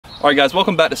Alright guys,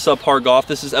 welcome back to Subpar Golf.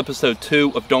 This is episode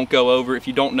 2 of Don't Go Over. If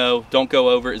you don't know, Don't Go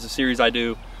Over is a series I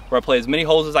do where I play as many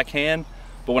holes as I can,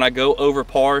 but when I go over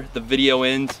par, the video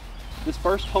ends. This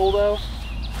first hole though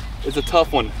is a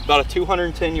tough one. About a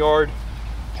 210 yard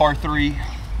par 3.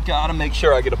 Gotta make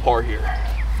sure I get a par here.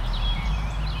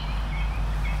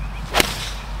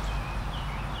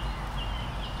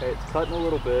 Okay, it's cutting a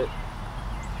little bit.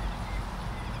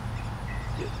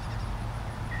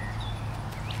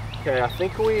 Okay, I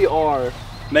think we are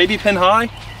maybe pin high,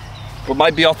 or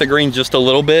might be off the green just a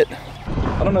little bit.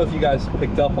 I don't know if you guys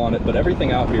picked up on it, but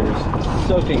everything out here is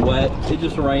soaking wet. It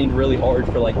just rained really hard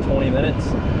for like 20 minutes.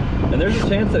 And there's a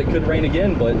chance that it could rain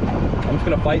again, but I'm just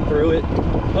gonna fight through it.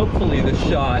 Hopefully this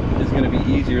shot is gonna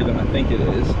be easier than I think it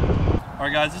is. All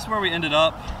right guys, this is where we ended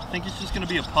up. I think it's just gonna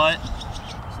be a putt.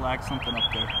 Slag something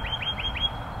up there.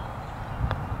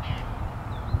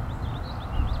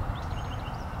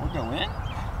 We'll go in.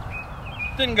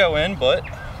 Didn't go in, but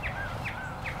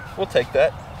we'll take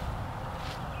that.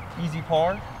 Easy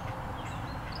par on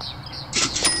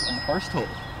the first hole.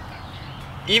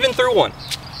 Even through one.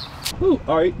 Ooh,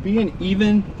 all right, being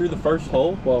even through the first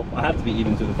hole. Well, I have to be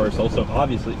even through the first hole, so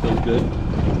obviously it feels good.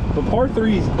 But par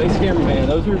threes, they scare me, man.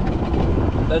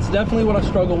 That's definitely what I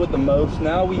struggle with the most.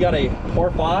 Now we got a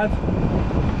par 5.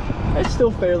 It's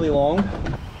still fairly long.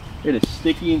 It is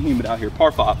sticky and humid out here.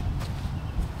 Par 5.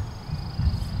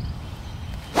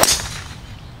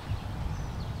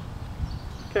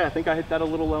 Okay, I think I hit that a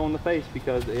little low in the face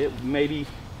because it maybe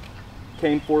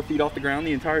came 4 feet off the ground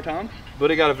the entire time, but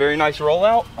it got a very nice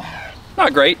rollout.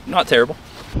 Not great, not terrible.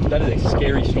 That is a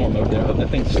scary storm over there. I hope that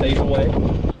thing stays away.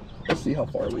 Let's see how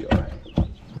far we are.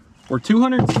 We're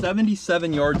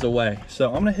 277 yards away, so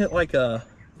I'm gonna hit like a,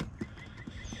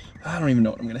 I don't even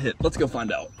know what I'm gonna hit. Let's go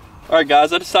find out. All right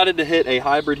guys, I decided to hit a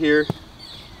hybrid here,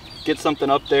 get something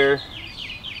up there.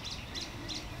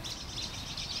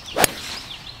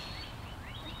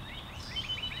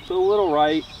 So a little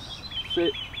right,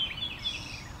 sit.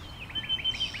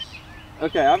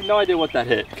 Okay, I have no idea what that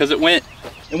hit because it went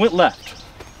left.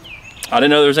 I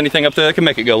didn't know there was anything up there that could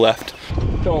make it go left.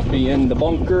 Don't be in the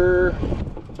bunker.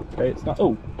 Okay, it's not,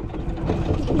 oh.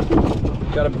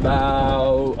 Got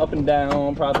about up and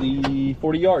down, probably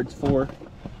 40 yards for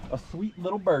a sweet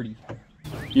little birdie.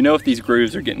 You know, if these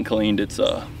grooves are getting cleaned, it's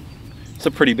a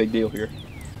pretty big deal here.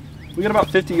 We got about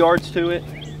 50 yards to it.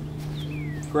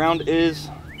 Ground is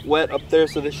wet up there,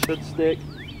 so this should stick.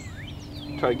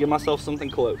 Try to give myself something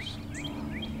close.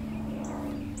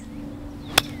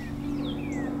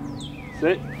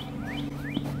 Sit.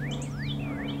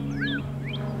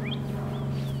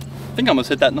 I think I almost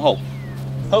hit that in the hole.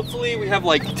 Hopefully we have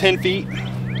like 10 feet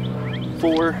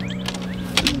for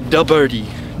the birdie.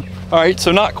 All right,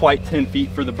 so not quite 10 feet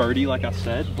for the birdie like I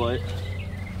said, but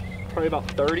probably about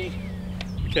 30.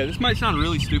 Okay, this might sound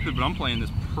really stupid, but I'm playing this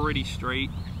pretty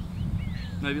straight.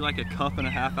 Maybe like a cup and a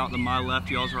half out to my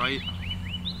left, y'all's right.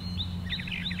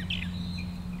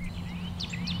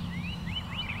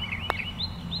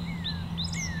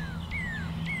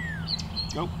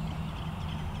 Nope.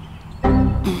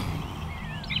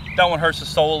 That one hurts the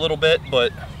soul a little bit,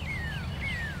 but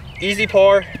easy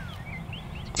par.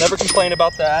 Never complain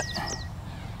about that.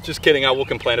 Just kidding, I will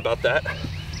complain about that.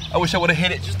 I wish I would have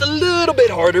hit it just a little bit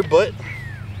harder, but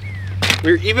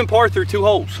we're even par through 2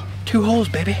 holes. 2 holes,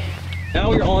 baby. Now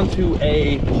we're on to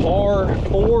a par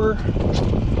 4.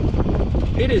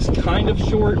 It is kind of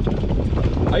short.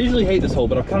 I usually hate this hole,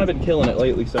 but I've kind of been killing it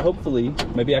lately, so hopefully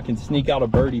maybe I can sneak out a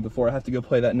birdie before I have to go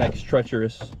play that next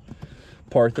treacherous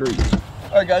par 3.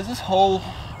 All right guys, this hole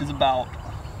is about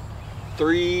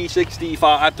 365,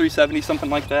 370, something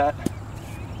like that.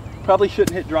 Probably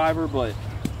shouldn't hit driver, but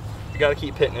you gotta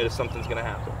keep hitting it if something's gonna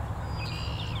happen.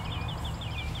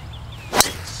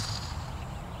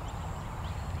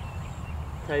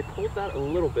 Okay, pulled that a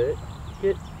little bit.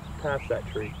 Get past that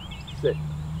tree. Sit.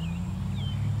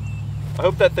 I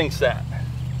hope that thing sat.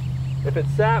 If it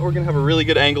sat, we're gonna have a really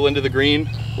good angle into the green.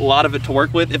 A lot of it to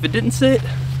work with. If it didn't sit,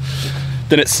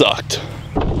 then it sucked.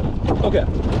 Okay,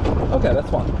 that's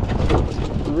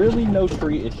fine. Really no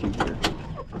tree issue here.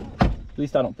 At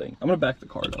least I don't think. I'm gonna back the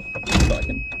car though, so I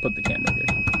can put the camera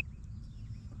here.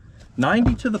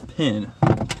 90 to the pin.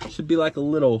 Should be like a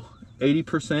little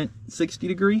 80%, 60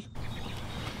 degree.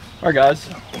 All right guys,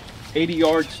 80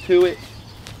 yards to it.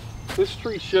 This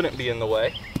tree shouldn't be in the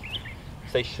way.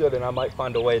 If they shouldn't, I might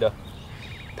find a way to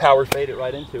power fade it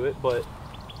right into it, but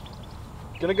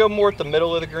gonna go more at the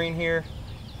middle of the green here.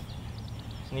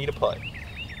 Just need a putt.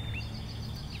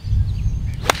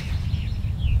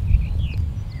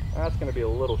 That's gonna be a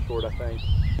little short, I think.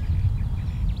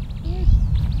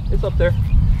 It's up there.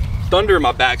 thunder in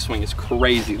my backswing is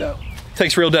crazy though.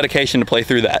 Takes real dedication to play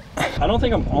through that. I don't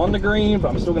think I'm on the green, but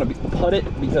I'm still gonna putt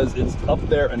it because it's up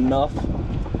there enough.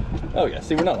 Oh yeah,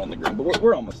 see, we're not on the green, but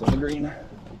we're almost on the green.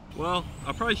 Well,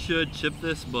 I probably should chip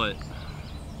this, but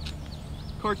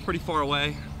cart's pretty far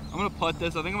away. I'm gonna putt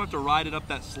this. I think I'm gonna have to ride it up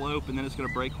that slope and then it's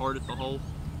gonna break hard at the hole.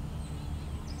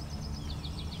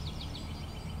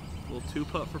 A little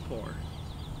 2-putt for par.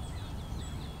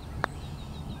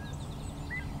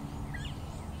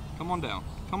 Come on down,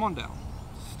 come on down.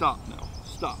 Stop now,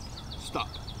 stop, stop.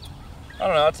 I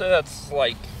don't know, I'd say that's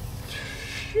like,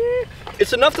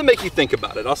 it's enough to make you think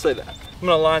about it, I'll say that. I'm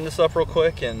gonna line this up real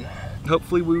quick and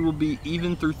hopefully we will be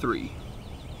even through 3.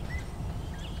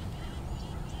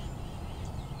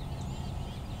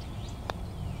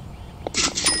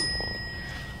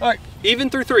 All right,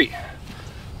 even through 3.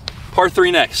 Par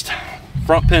 3 next.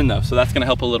 Front pin though, so that's gonna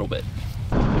help a little bit.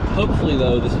 Hopefully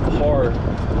though, this par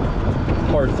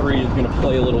 3 is gonna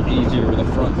play a little easier with a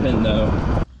front pin though.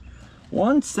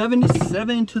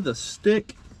 177 to the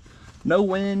stick, no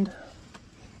wind.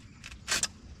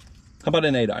 How about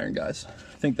an 8-iron, guys?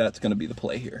 I think that's gonna be the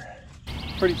play here.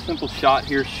 Pretty simple shot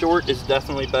here. Short is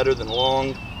definitely better than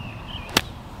long.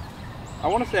 I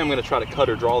wanna say I'm gonna try to cut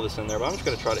or draw this in there, but I'm just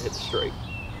gonna try to hit the straight.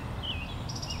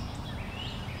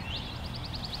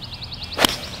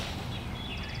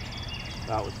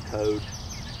 That was code.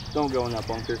 Don't go in that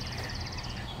bunker.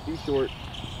 Be short.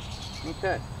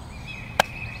 Okay.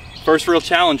 First real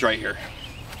challenge right here.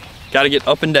 Got to get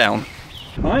up and down.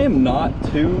 I am not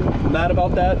too mad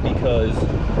about that because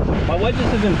my wedges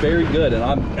have been very good and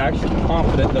I'm actually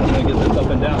confident that I'm going to get this up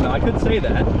and down. Now I could say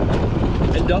that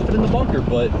and dump it in the bunker,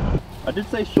 but I did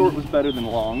say short was better than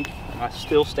long. I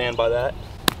still stand by that.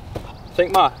 I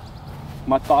think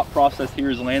my thought process here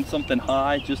is land something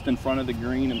high just in front of the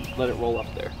green and let it roll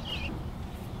up there.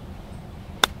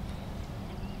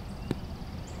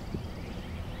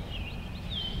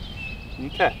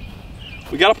 Okay,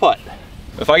 we got a putt.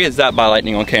 If I get zapped by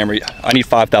lightning on camera, I need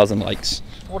 5,000 likes.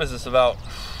 What is this about?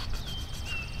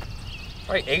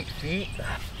 Probably 8 feet.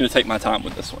 I'm gonna take my time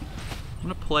with this one. I'm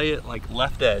gonna play it like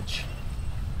left edge.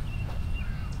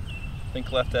 I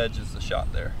think left edge is the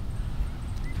shot there.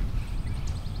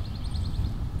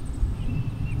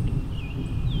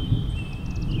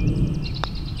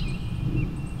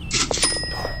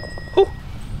 Whew.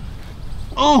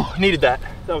 Oh, needed that.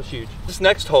 That was huge. This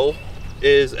next hole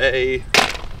is a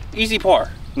easy par.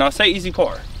 Now I say easy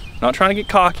par. Not trying to get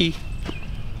cocky.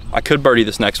 I could birdie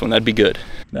this next one, that'd be good.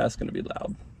 That's gonna be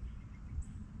loud.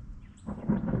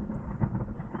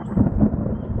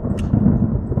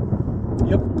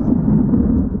 Yep.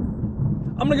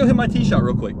 I'm gonna go hit my tee shot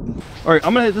real quick. All right,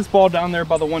 I'm gonna hit this ball down there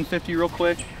by the 150 real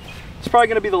quick. It's probably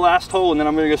gonna be the last hole and then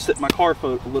I'm gonna go sit in my car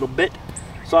for a little bit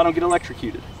so I don't get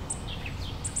electrocuted.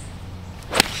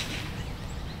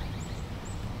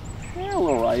 Yeah, a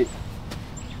little right.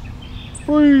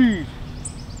 Freeze.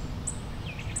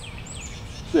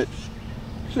 Sit.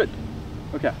 Sit.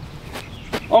 Okay.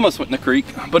 Almost went in the creek,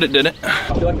 but it didn't.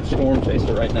 I feel like a storm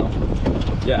chaser right now.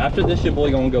 Yeah, after this, your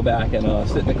boy gonna go back and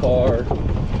sit in the car,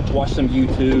 watch some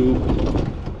YouTube.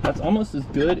 That's almost as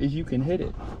good as you can hit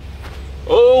it.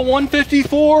 Oh,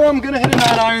 154, I'm gonna hit a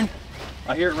 9-iron.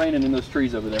 I hear it raining in those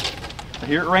trees over there. I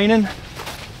hear it raining.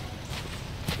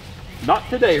 Not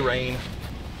today, rain.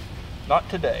 Not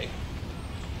today.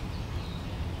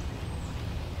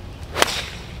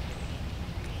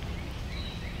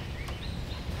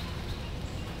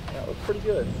 That looks pretty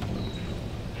good.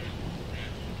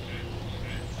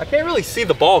 I can't really see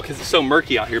the ball because it's so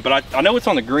murky out here, but I know it's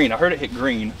on the green. I heard it hit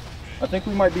green. I think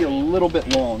we might be a little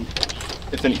bit long,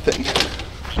 if anything.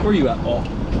 Where are you at, ball?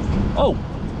 Oh!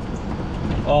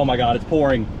 Oh my God, it's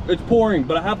pouring. It's pouring,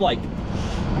 but I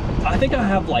think I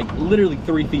have like literally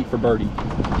 3 feet for birdie.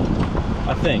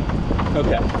 I think.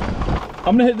 Okay.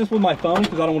 I'm gonna hit this with my phone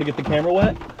because I don't want to get the camera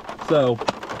wet. So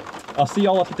I'll see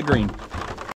y'all up at the green.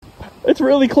 It's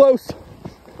really close.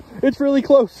 It's really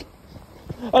close.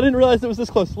 I didn't realize it was this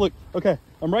close. Look, okay,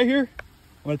 I'm right here.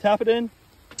 I'm gonna tap it in.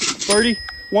 Birdie,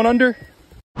 1 under.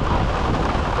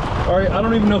 All right, I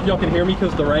don't even know if y'all can hear me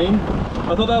because of the rain.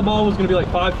 I thought that ball was gonna be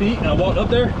like 5 feet and I walked up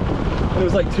there and it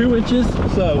was like 2 inches.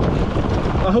 So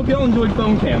I hope y'all enjoyed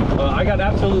phone cam. I got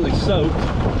absolutely soaked.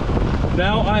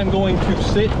 Now I am going to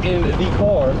sit in the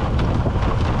car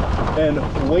and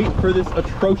wait for this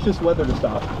atrocious weather to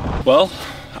stop. Well,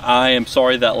 I am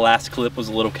sorry that last clip was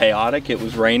a little chaotic. It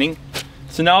was raining.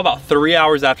 So now about 3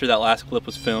 hours after that last clip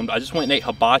was filmed, I just went and ate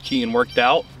hibachi and worked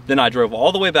out. Then I drove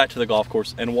all the way back to the golf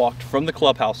course and walked from the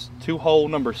clubhouse to hole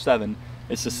number 7.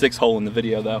 It's the 6th hole in the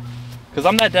video though, because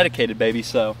I'm that dedicated, baby.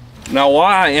 So Now, while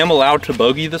I am allowed to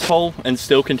bogey this hole and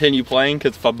still continue playing,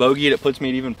 because if I bogey it, it puts me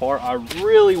at even par, I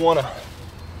really want to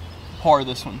par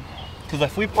this one. Because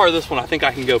if we par this one, I think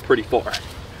I can go pretty far.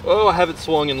 Oh, I haven't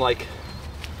swung in like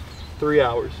 3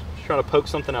 hours. Just trying to poke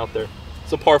something out there.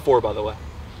 It's a par 4, by the way.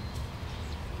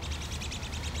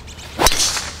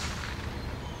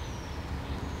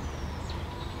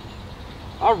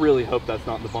 I really hope that's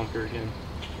not in the bunker again.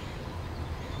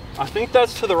 I think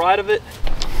that's to the right of it.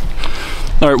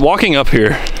 All right, walking up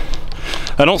here,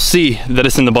 I don't see that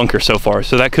it's in the bunker so far,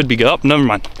 so that could be good. Oh, never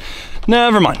mind.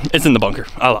 Never mind, it's in the bunker.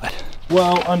 I lied.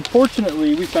 Well,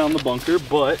 unfortunately, we found the bunker,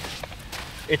 but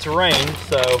it's rained,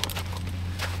 so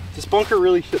this bunker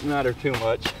really shouldn't matter too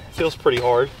much. It feels pretty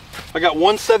hard. I got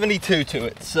 172 to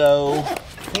it, so I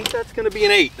think that's gonna be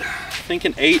an 8. I think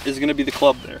an 8 is gonna be the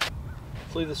club there.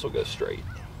 Hopefully this will go straight.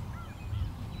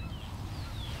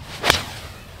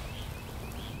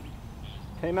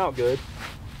 Came out good.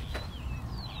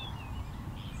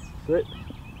 Sit.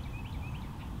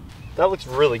 That looks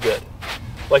really good.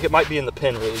 Like it might be in the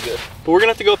pin really good. But we're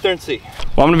gonna have to go up there and see.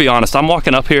 Well, I'm gonna be honest, I'm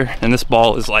walking up here and this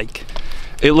ball is like,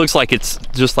 it looks like it's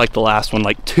just like the last one,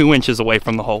 like 2 inches away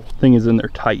from the hole. Thing is in there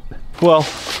tight. Well,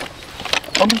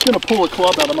 I'm just gonna pull a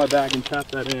club out of my bag and tap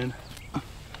that in.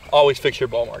 Always fix your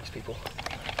ball marks, people.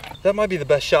 That might be the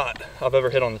best shot I've ever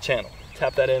hit on the channel.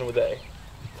 Tap that in with a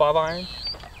 5-iron.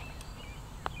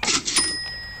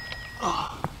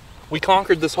 We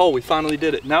conquered this hole, we finally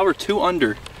did it. Now we're 2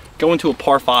 under, going to a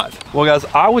par 5. Well guys,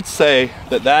 I would say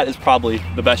that that is probably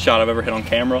the best shot I've ever hit on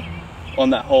camera on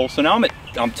that hole. So now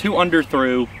I'm 2 under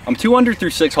through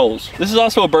 6 holes. This is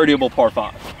also a birdieable par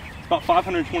 5. It's about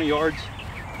 520 yards.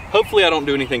 Hopefully I don't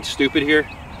do anything stupid here.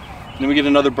 And then we get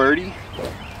another birdie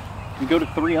and go to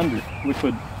 3 under, which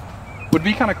would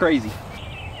be kind of crazy.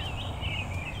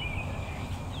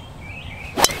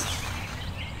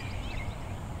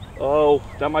 Oh,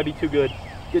 that might be too good.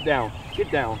 Get down,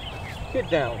 get down,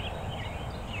 get down.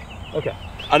 Okay.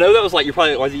 I know that was like, you're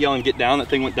probably, why is he yelling get down? That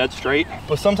thing went dead straight.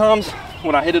 But sometimes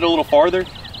when I hit it a little farther,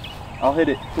 I'll hit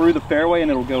it through the fairway and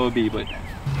it'll go a B, but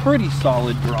pretty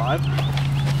solid drive.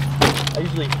 I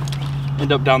usually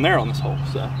end up down there on this hole,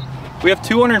 so. We have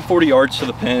 240 yards to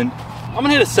the pin. I'm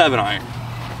gonna hit a 7-iron.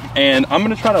 And I'm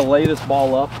gonna try to lay this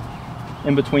ball up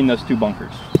in between those 2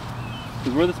 bunkers.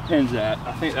 Because where this pin's at,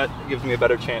 I think that gives me a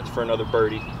better chance for another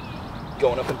birdie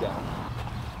going up and down.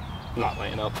 Not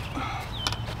laying up.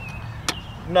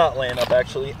 Not laying up,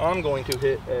 actually. I'm going to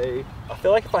hit I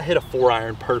feel like if I hit a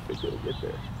 4-iron perfect, it'll get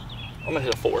there. I'm gonna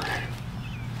hit a 4.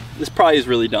 This probably is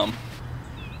really dumb.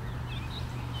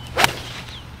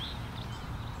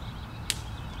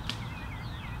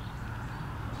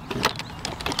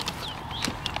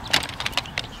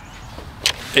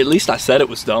 At least I said it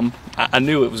was dumb. I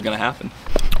knew it was gonna happen.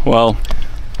 Well,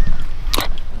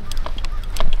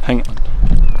 hang on.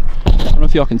 I don't know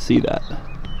if y'all can see that.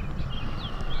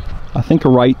 I think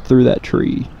right through that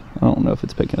tree. I don't know if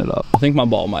it's picking it up. I think my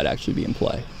ball might actually be in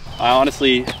play. I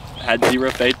honestly had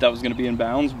 0 faith that was gonna be in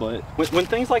bounds, but when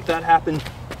things like that happen,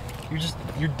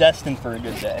 you're destined for a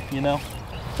good day, you know?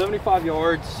 75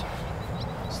 yards.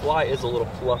 This light is a little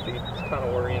fluffy. It's kind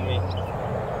of worrying me.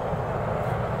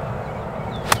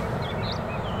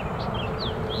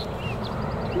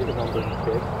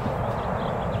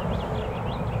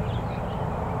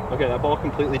 Okay, that ball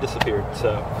completely disappeared, so.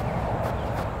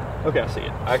 Okay, I see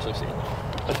it. I actually see it.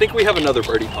 I think we have another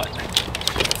birdie putt.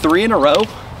 3 in a row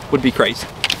would be crazy.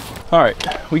 All right,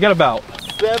 we got about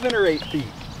 7 or 8 feet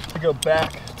to go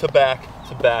back to back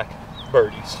to back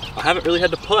birdies. I haven't really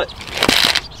had to putt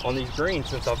on these greens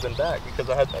since I've been back because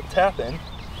I had that tap in.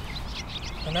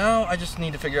 And now I just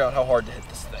need to figure out how hard to hit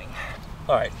this thing.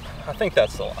 All right, I think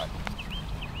that's the line.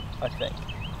 I think.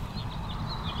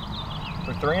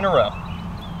 For 3 in a row.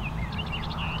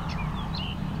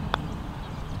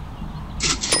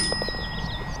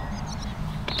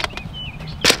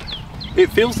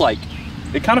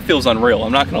 It kind of feels unreal,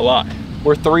 I'm not gonna lie.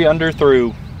 We're 3 under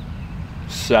through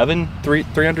 7, 3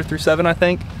 under through 7, I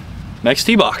think. Next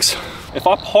tee box. If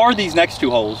I par these next 2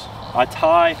 holes, I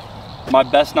tie my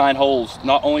best 9 holes,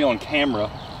 not only on camera,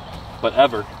 but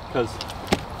ever, because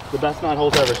the best 9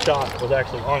 holes I ever shot was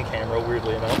actually on camera,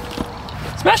 weirdly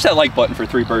enough. Smash that like button for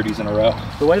 3 birdies in a row.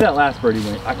 The way that last birdie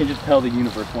went, I can just tell the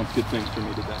universe wants good things for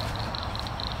me today.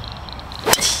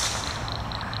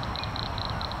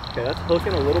 Okay, that's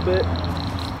hooking a little bit.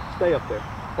 Stay up there.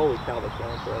 Holy cow, that's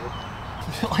going forever.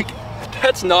 Like,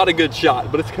 that's not a good shot,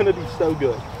 but it's gonna be so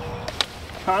good.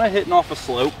 Kind of hitting off a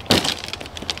slope.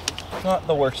 Not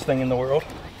the worst thing in the world.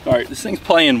 All right, this thing's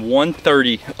playing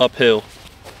 130 uphill.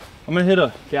 I'm gonna hit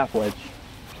a gap wedge.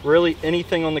 Really,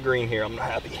 anything on the green here, I'm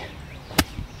not happy.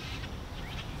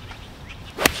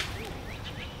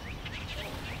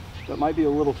 That might be a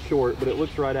little short, but it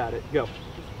looks right at it. Go.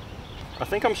 I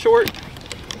think I'm short,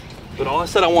 but all I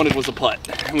said I wanted was a putt,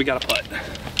 and we got a putt.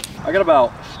 I got about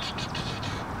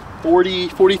 40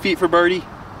 feet for birdie.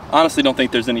 Honestly, don't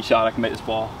think there's any shot I can make this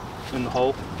ball in the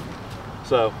hole.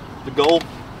 So the goal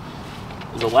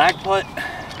is a lag putt,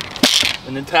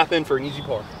 and then tap in for an easy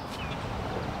par.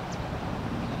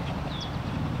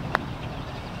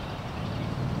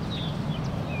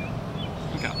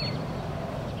 Okay.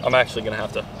 I'm actually gonna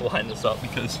have to line this up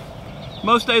because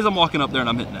most days I'm walking up there and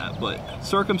I'm hitting that, but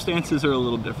circumstances are a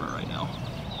little different right now.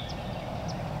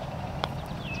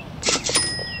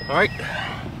 All right,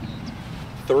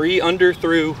 3 under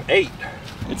through 8.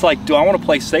 It's like, do I want to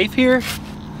play safe here,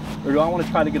 or do I want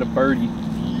to try to get a birdie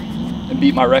and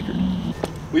beat my record?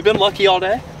 We've been lucky all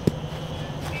day.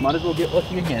 Might as well get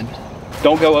lucky again.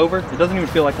 Don't go over. It doesn't even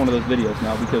feel like one of those videos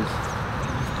now because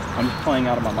I'm just playing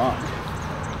out of my mind.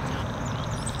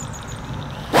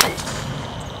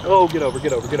 Oh, get over,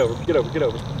 get over, get over, get over, get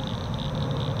over.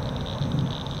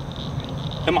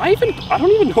 Am I even, I don't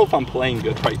even know if I'm playing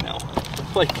good right now.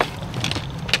 Like,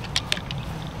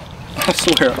 I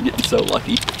swear I'm getting so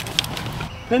lucky.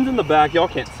 Pin's in the back, y'all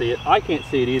can't see it. I can't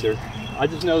see it either. I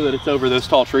just know that it's over those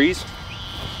tall trees.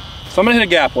 So I'm gonna hit a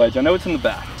gap wedge. I know it's in the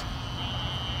back.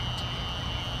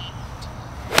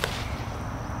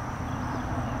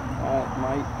 That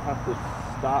might have to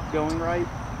stop going right.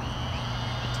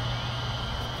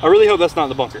 I really hope that's not in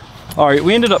the bunker. All right,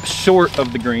 we ended up short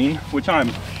of the green, which I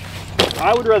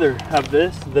would rather have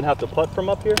this than have to putt from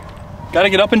up here. Got to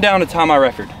get up and down to tie my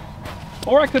record.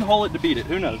 Or I could hole it to beat it,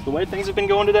 who knows? The way things have been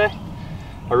going today,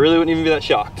 I really wouldn't even be that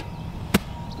shocked.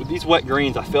 With these wet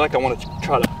greens, I feel like I want to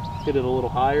try to hit it a little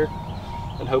higher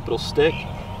and hope it'll stick.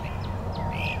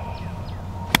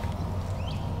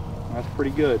 That's pretty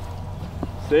good.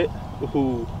 Sit.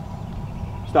 Ooh.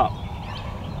 Stop.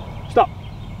 Stop.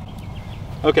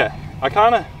 Okay, I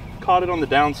kind of caught it on the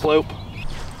down slope.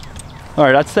 All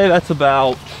right, I'd say that's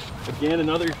about, again,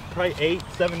 another probably 8,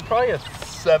 7, probably a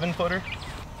 7-footer.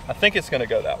 I think it's gonna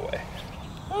go that way.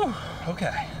 Oh,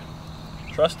 okay.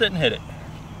 Trust it and hit it.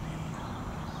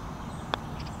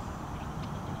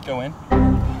 Go in.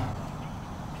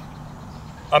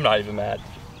 I'm not even mad.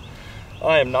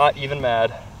 I am not even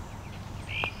mad.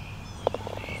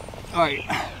 All right.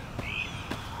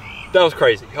 That was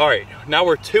crazy. All right, now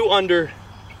we're 2 under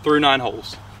through 9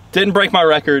 holes. Didn't break my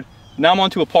record. Now I'm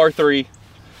on to a par 3.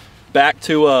 Back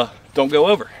to don't go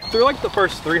over. Through like the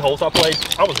first 3 holes I played,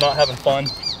 I was not having fun.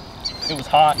 It was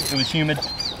hot, it was humid.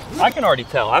 I can already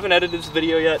tell. I haven't edited this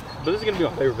video yet, but this is gonna be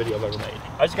my favorite video I've ever made.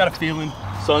 I just got a feeling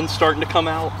sun's starting to come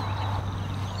out.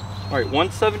 All right,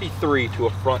 173 to a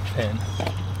front pin.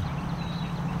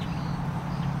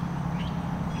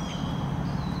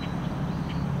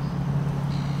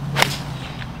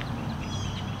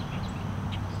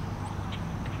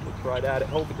 Looks right at it,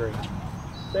 hold the green.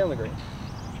 Stay on the green.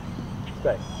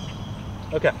 Stay.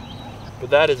 Okay, but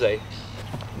that is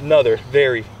another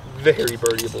very, very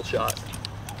birdieable shot.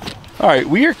 All right,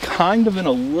 we are kind of in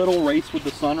a little race with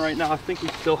the sun right now. I think we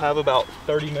still have about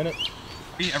 30 minutes.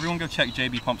 Everyone go check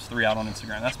JB Pumps 3 out on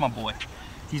Instagram. That's my boy.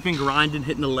 He's been grinding,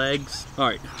 hitting the legs. All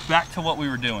right, back to what we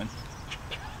were doing.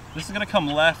 This is gonna come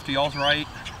left to y'all's right.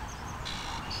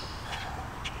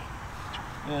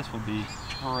 This would be a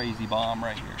crazy bomb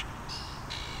right here.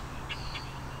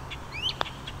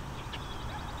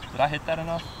 Did I hit that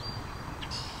enough?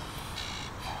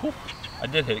 Whew, I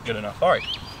did hit it good enough. All right,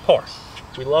 par.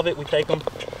 We love it, we take them.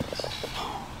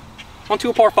 On to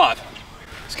a par 5.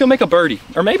 Let's go make a birdie,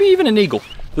 or maybe even an eagle.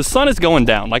 The sun is going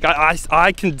down. Like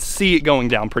I can see it going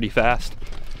down pretty fast.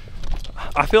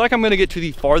 I feel like I'm gonna get to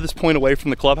the farthest point away from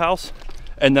the clubhouse,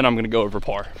 and then I'm gonna go over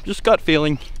par. Just gut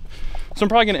feeling. So I'm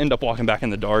probably gonna end up walking back in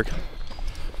the dark.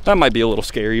 That might be a little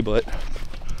scary, but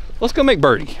let's go make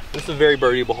birdie. This is a very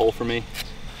birdieable hole for me.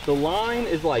 The line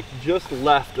is like just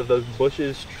left of those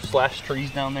bushes /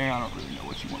 trees down there. I don't really know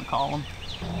what you want to call them.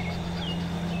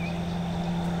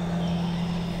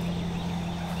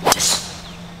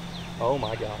 Oh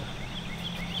my God.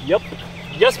 Yep.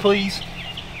 Yes, please.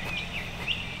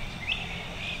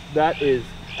 That is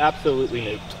absolutely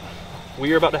nuked.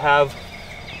 We are about to have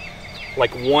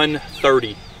like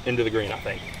 130 into the green, I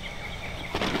think.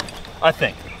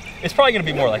 It's probably gonna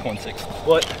be more like 160,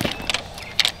 but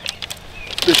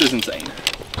this is insane.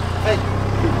 Hey,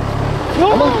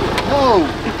 come on. No,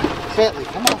 Bentley,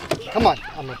 come on. Come on,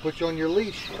 I'm gonna put you on your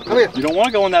leash. Come here. You don't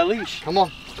wanna go on that leash. Come on.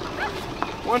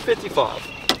 155,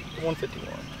 151.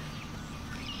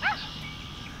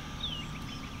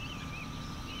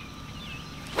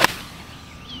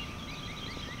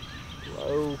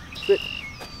 Low, sit,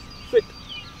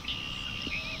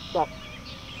 stop.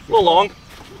 A little long.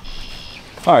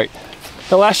 All right,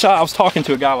 the last shot I was talking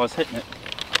to a guy while I was hitting it.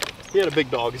 He had a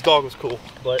big dog. His dog was cool,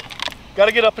 but got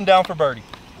to get up and down for birdie.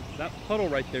 That puddle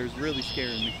right there is really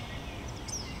scaring me.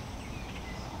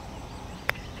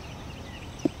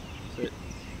 That's it.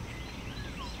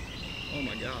 Oh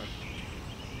my God.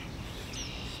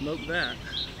 Smoke that.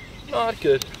 Not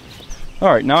good.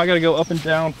 All right, now I got to go up and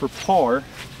down for par.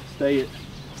 Stay at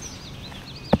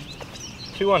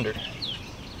 2 under.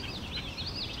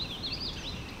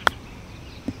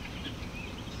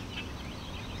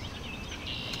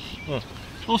 A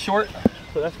little short,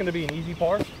 so that's going to be an easy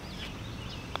par.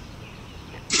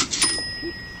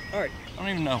 All right, I don't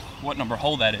even know what number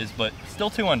hole that is, but still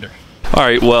 2 under. All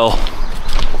right, well,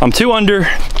 I'm 2 under.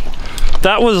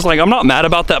 That was like, I'm not mad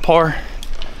about that par,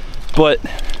 but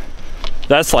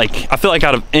that's like, I feel like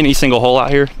out of any single hole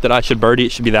out here that I should birdie,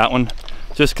 it should be that one,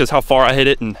 just because how far I hit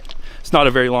it, and it's not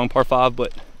a very long par 5,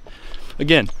 but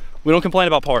again, we don't complain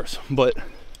about pars, but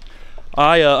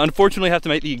I unfortunately have to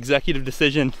make the executive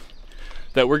decision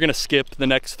that we're gonna skip the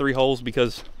next 3 holes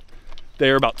because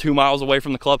they're about 2 miles away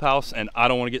from the clubhouse, and I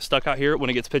don't want to get stuck out here when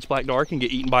it gets pitch black dark and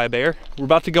get eaten by a bear. We're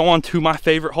about to go on to my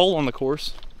favorite hole on the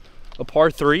course, a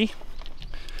par 3,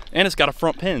 and it's got a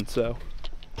front pin, so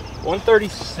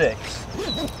 136.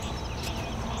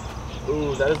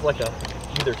 Ooh, that is like a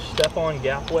either step on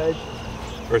gap wedge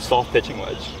or a soft pitching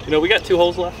wedge. You know, we got 2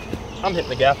 holes left. I'm hitting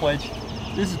the gap wedge.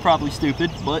 This is probably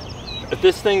stupid, but if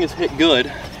this thing is hit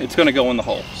good, it's gonna go in the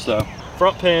hole. So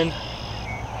front pin,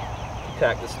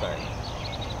 attack this thing.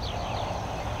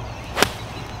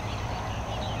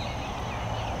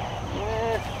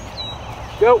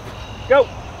 Go, go.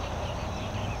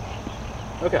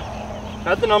 Okay,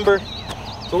 had the number.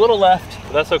 It's a little left,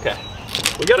 but that's okay.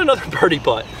 We got another birdie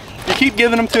putt. You keep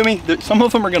giving them to me, some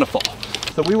of them are gonna fall.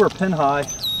 So we were pin high,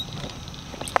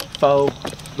 faux,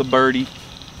 the birdie.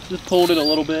 Just pulled it a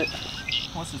little bit.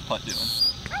 What's this putt doing?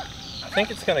 I think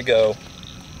it's gonna go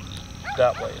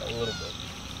that way a little bit.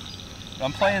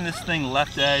 I'm playing this thing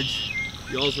left edge,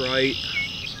 y'all's right.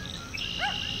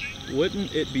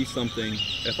 Wouldn't it be something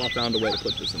if I found a way to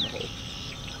put this in the hole?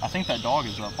 I think that dog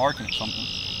is barking at something.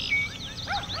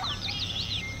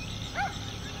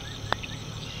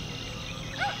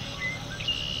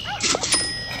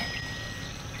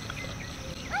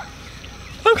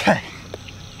 Okay.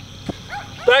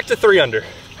 Back to 3 under.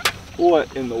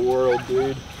 What in the world,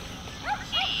 dude?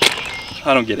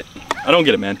 I don't get it. I don't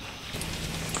get it, man.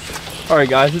 All right,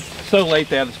 guys, it's so late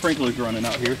they have the sprinklers running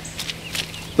out here.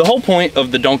 The whole point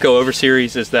of the Don't Go Over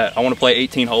series is that I want to play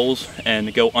 18 holes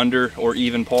and go under or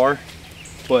even par.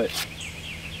 But,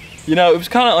 you know, it was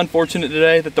kind of unfortunate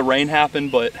today that the rain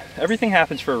happened, but everything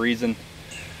happens for a reason.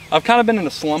 I've kind of been in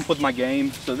a slump with my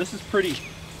game, so this is pretty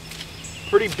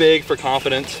big for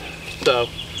confidence. So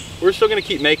we're still going to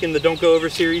keep making the Don't Go Over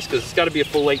series because it's got to be a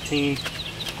full 18.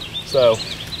 So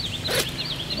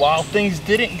while things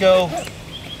didn't go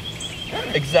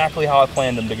exactly how I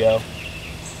planned them to go,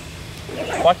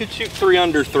 if I could shoot 3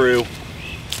 under through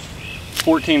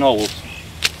 14 holes,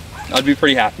 I'd be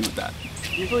pretty happy with that.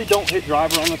 Usually don't hit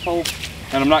driver on this hole,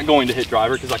 and I'm not going to hit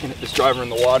driver because I can hit this driver in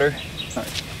the water. All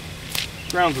right.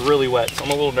 Ground's really wet, so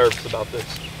I'm a little nervous about this.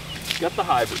 Got the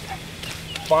hybrid.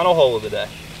 Final hole of the day.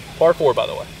 Par 4, by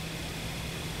the way.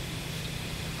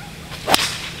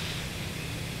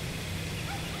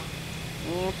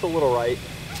 It's a little right.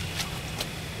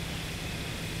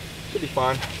 Should be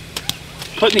fine.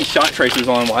 Putting these shot tracers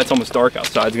on while it's almost dark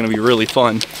outside is going to be really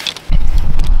fun.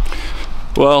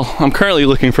 Well, I'm currently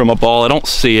looking for my ball. I don't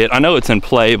see it. I know it's in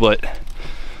play, but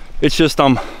it's just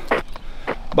I'm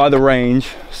by the range,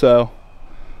 so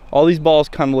all these balls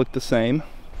kind of look the same.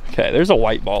 Okay, there's a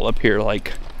white ball up here,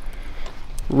 like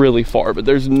really far, but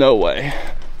there's no way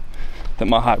that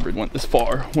my hybrid went this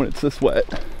far when it's this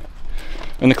wet.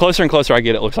 And the closer and closer I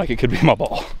get, it looks like it could be my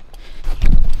ball.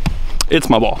 It's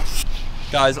my ball.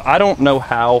 Guys, I don't know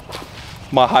how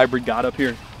my hybrid got up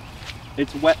here.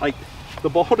 It's wet, like the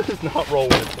ball does not roll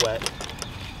when it's wet.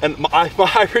 And my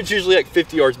hybrid's usually like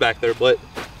 50 yards back there, but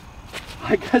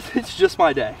I guess it's just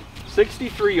my day.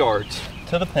 63 yards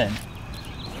to the pin.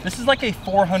 This is like a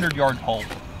 400-yard hole.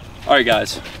 All right,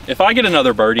 guys, if I get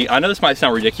another birdie, I know this might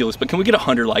sound ridiculous, but can we get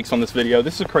 100 likes on this video?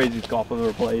 This is the craziest golf I've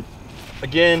ever played.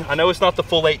 Again, I know it's not the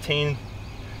full 18.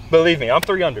 Believe me, I'm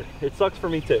 3 under. It sucks for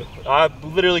me too. I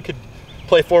literally could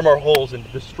play 4 more holes and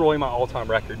destroy my all-time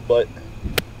record, but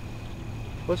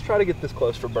let's try to get this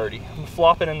close for birdie. I'm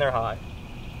flopping in there high.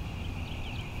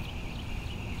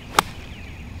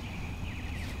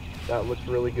 That looks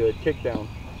really good. Kick down.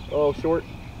 Oh, short.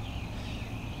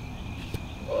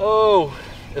 Oh,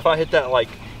 if I hit that like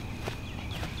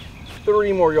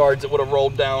 3 more yards, it would have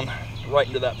rolled down right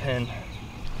into that pin.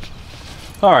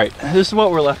 All right, this is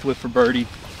what we're left with for birdie.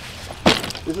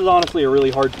 This is honestly a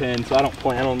really hard pin, so I don't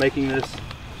plan on making this,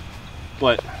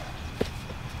 but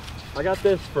I got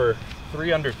this for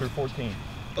 3 under through 14.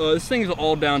 This thing's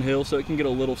all downhill, so it can get a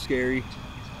little scary.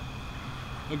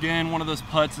 Again, one of those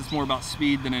putts that's more about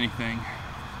speed than anything.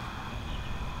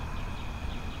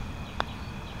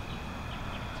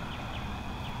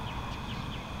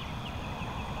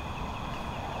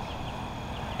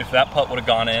 If that putt would have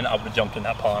gone in, I would have jumped in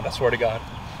that pond, I swear to God.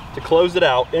 To close it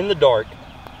out in the dark,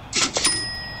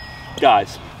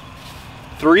 guys,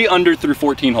 3 under through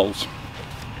 14 holes.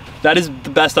 That is the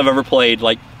best I've ever played,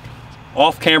 like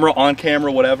off camera, on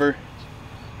camera, whatever.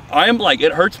 I am like,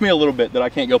 it hurts me a little bit that I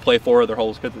can't go play 4 other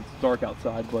holes because it's dark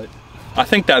outside, but I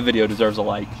think that video deserves a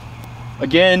like.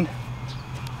 Again,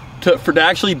 to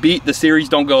actually beat the series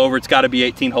don't go over, it's got to be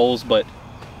 18 holes, but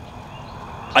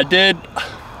I did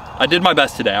my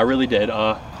best today. I really did.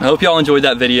 I hope y'all enjoyed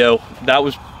that video.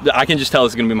 I can just tell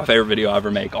it's gonna be my favorite video I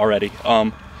ever make already.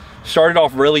 Started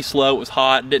off really slow, it was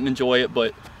hot, didn't enjoy it,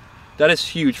 but that is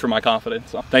huge for my confidence.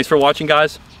 So, thanks for watching,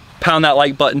 guys. Pound that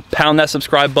like button, pound that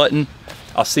subscribe button.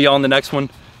 I'll see y'all on the next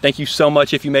one. Thank you so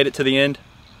much if you made it to the end.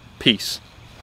 Peace.